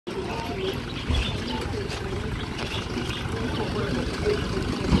Hey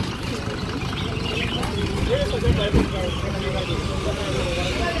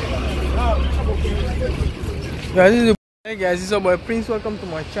guys, this is your boy Prince. Welcome to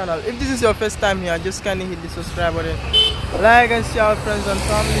my channel. If this is your first time here, just kindly hit the subscribe button, like and share with friends and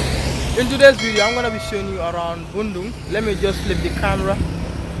family. In today's video, I'm gonna be showing you around Bundung. Let me just flip the camera.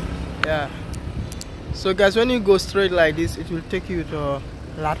 Yeah. So guys, when you go straight like this, it will take you to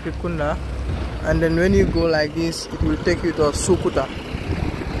Latrikunda, and then when you go like this, it will take you to Sukuta.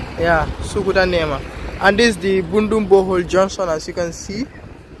 Yeah, Sukuta Nema. And this is the Bundung Borehole Johnson. As you can see,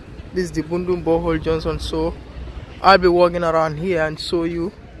 this is the Bundung Borehole Johnson. So I'll be walking around here and show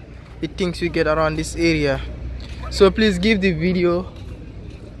you the things you get around this area. So please give the video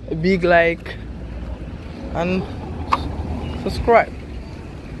a big like and subscribe,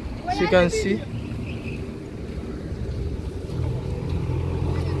 as you can see.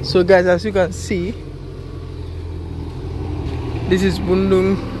 So guys, as you can see, this is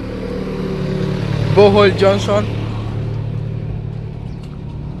Bundung Borehole Johnson.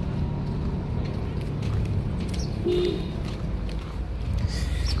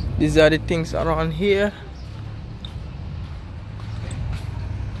 These are the things around here.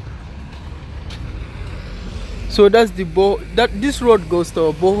 So that's the this road goes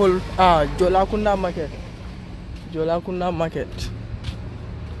to Borehole, Jolakunda Market. Jolakunda Market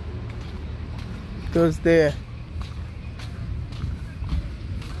goes there.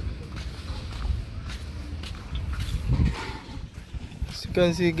 As you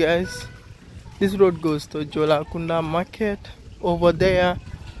can see guys, this road goes to Jolakunda Market over there,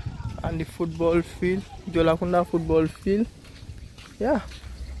 and the football field, Jolakunda football field. Yeah.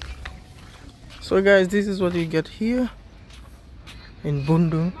 So guys, this is what you get here in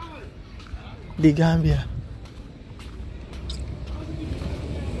Bundung, the Gambia.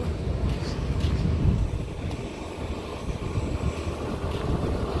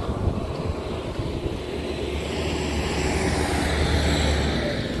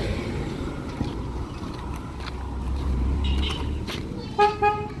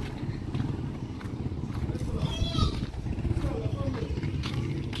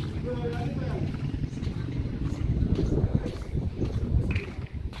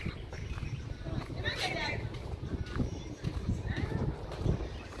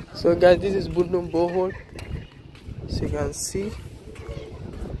 So guys, this is Bundung Borehole, as you can see.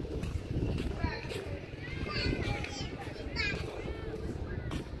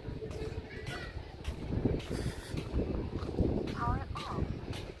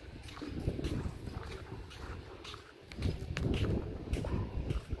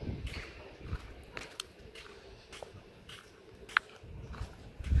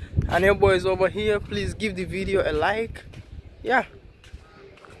 And your boys over here, please give the video a like. Yeah,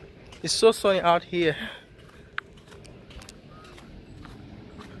 it's so sunny out here.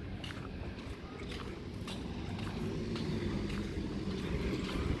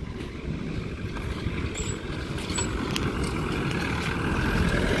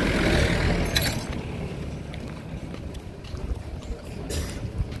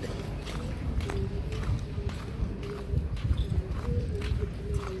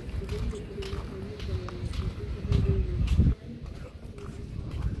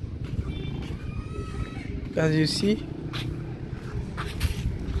 As you see,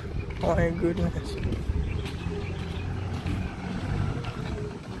 oh my goodness.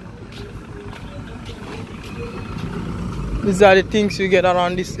 These are the things you get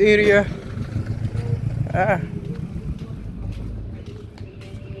around this area.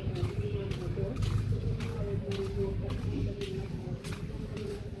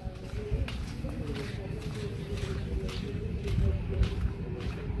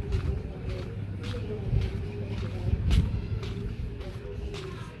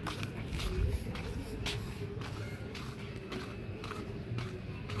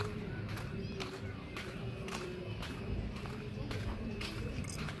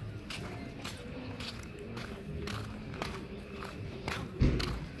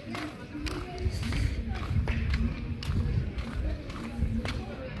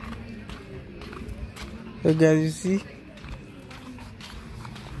 So guys, you see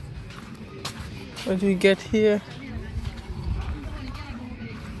what we get here.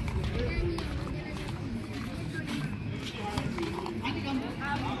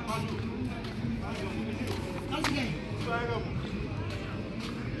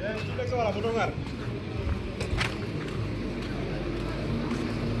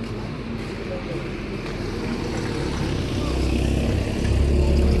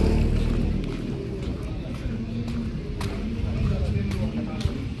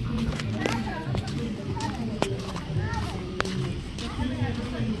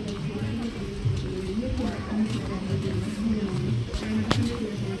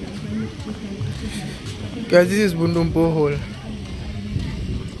 Guys, this is Bundung Borehole.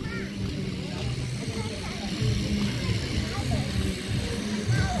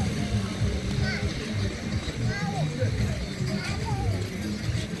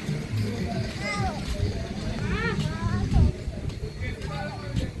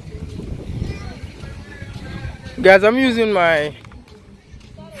 Guys, I'm using my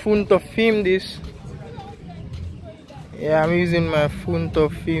phone to film this. Yeah, I'm using my phone to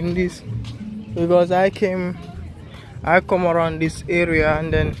film this because I come around this area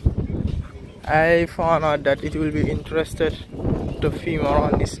and then I found out that it will be interested to film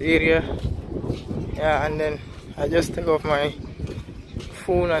around this area. Yeah, and then I just take off my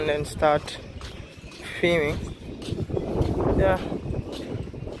phone and then start filming. Yeah.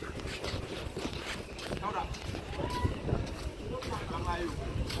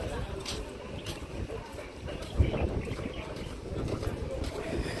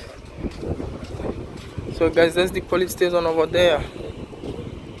 So guys, that's the police station over there.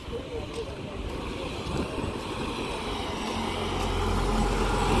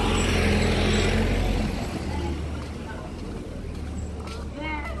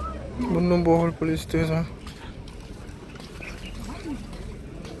 Bundung Borehole police station.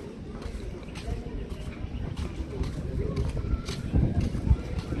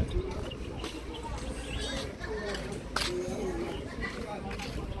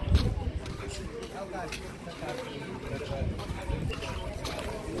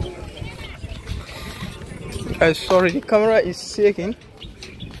 Sorry, the camera is shaking,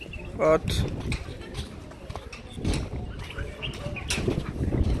 but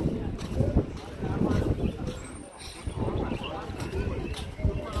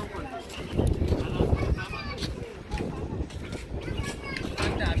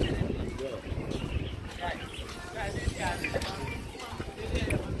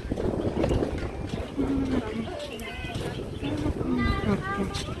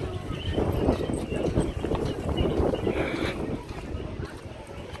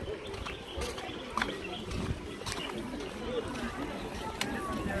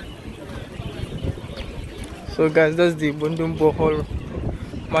so guys, that's the Bundung Borehole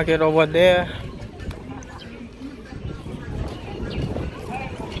market over there.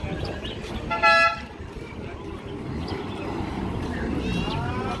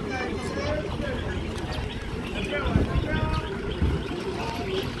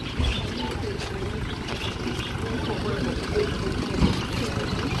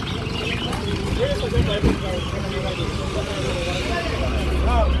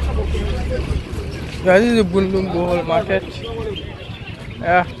 Yeah, this is the Bundung Borehole market.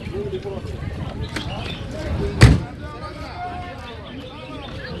 Yeah.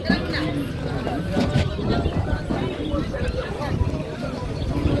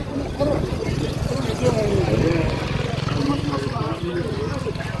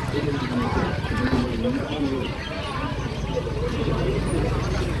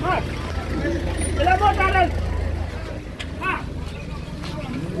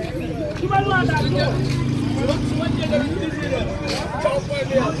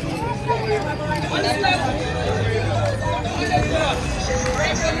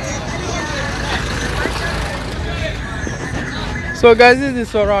 So guys, this is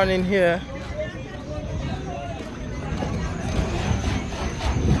surrounding here.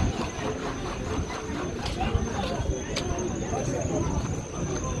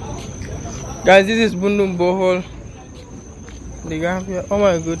 Guys, this is Bundung Borehole, the Gambia. Oh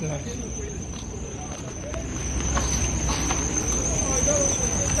my goodness.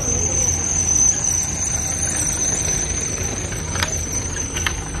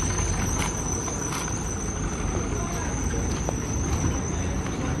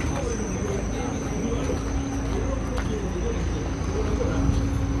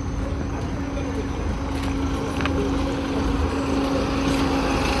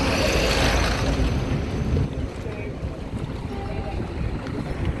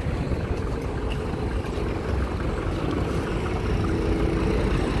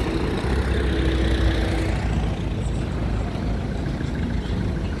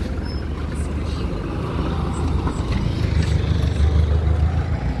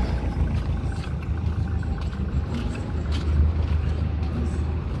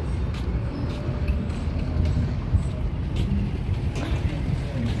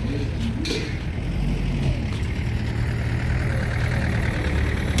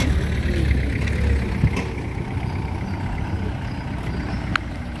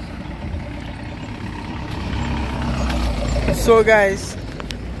 So guys,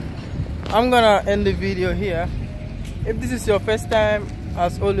 I'm gonna end the video here. If this is your first time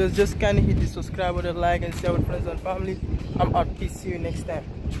As always, just kindly hit the subscribe button, like and share with friends and family. I'm out. Peace. See you next time.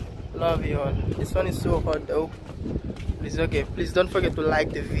 Love you all. This one is so hot though. It's okay. Please don't forget to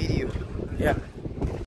like the video. Yeah.